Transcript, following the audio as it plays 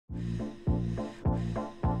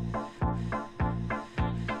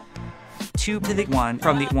2 to the 1,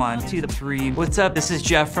 from the 1 to the 3. What's up? This is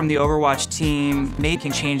Jeff from the Overwatch team,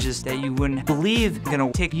 making changes that you wouldn't believe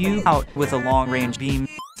gonna take you out with a long-range beam.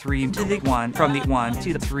 3 to the 1, from the 1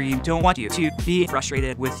 to the 3. Don't want you to be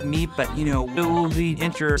frustrated with me, but you know, it will be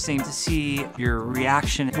interesting to see your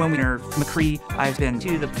reaction when we nerf McCree. I've been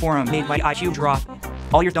to the forum, made my IQ drop.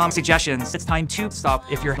 All your dumb suggestions. It's time to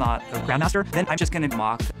stop. If you're not a Grandmaster, then I'm just gonna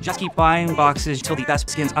mock. Just keep buying boxes till the best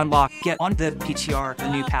skins unlock. Get on the PTR, the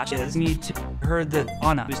new patches. Need to heard that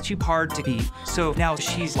Anna was too hard to beat, so now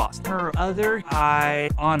she's lost. Her other eye,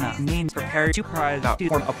 Anna, means prepared to cry about to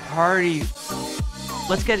form a party.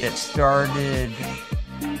 Let's get it started.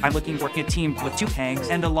 I'm looking for a team with 2 tanks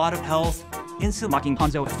and a lot of health. Instant locking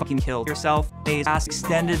Hanzo, fucking kill yourself. Phase ass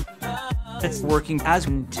extended. It's working as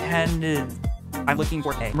intended. I'm looking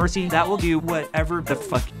for a Mercy that will do whatever the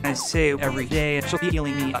fuck I say every day, and she'll be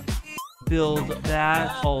healing me up. Build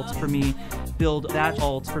that ult for me. Build that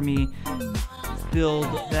ult for me. Build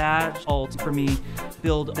that ult for me.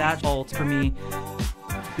 Build that ult for me.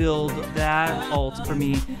 Build that ult for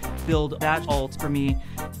me. Build that ult for me.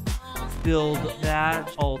 Build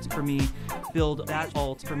that ult for me. Build that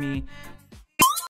ult for me.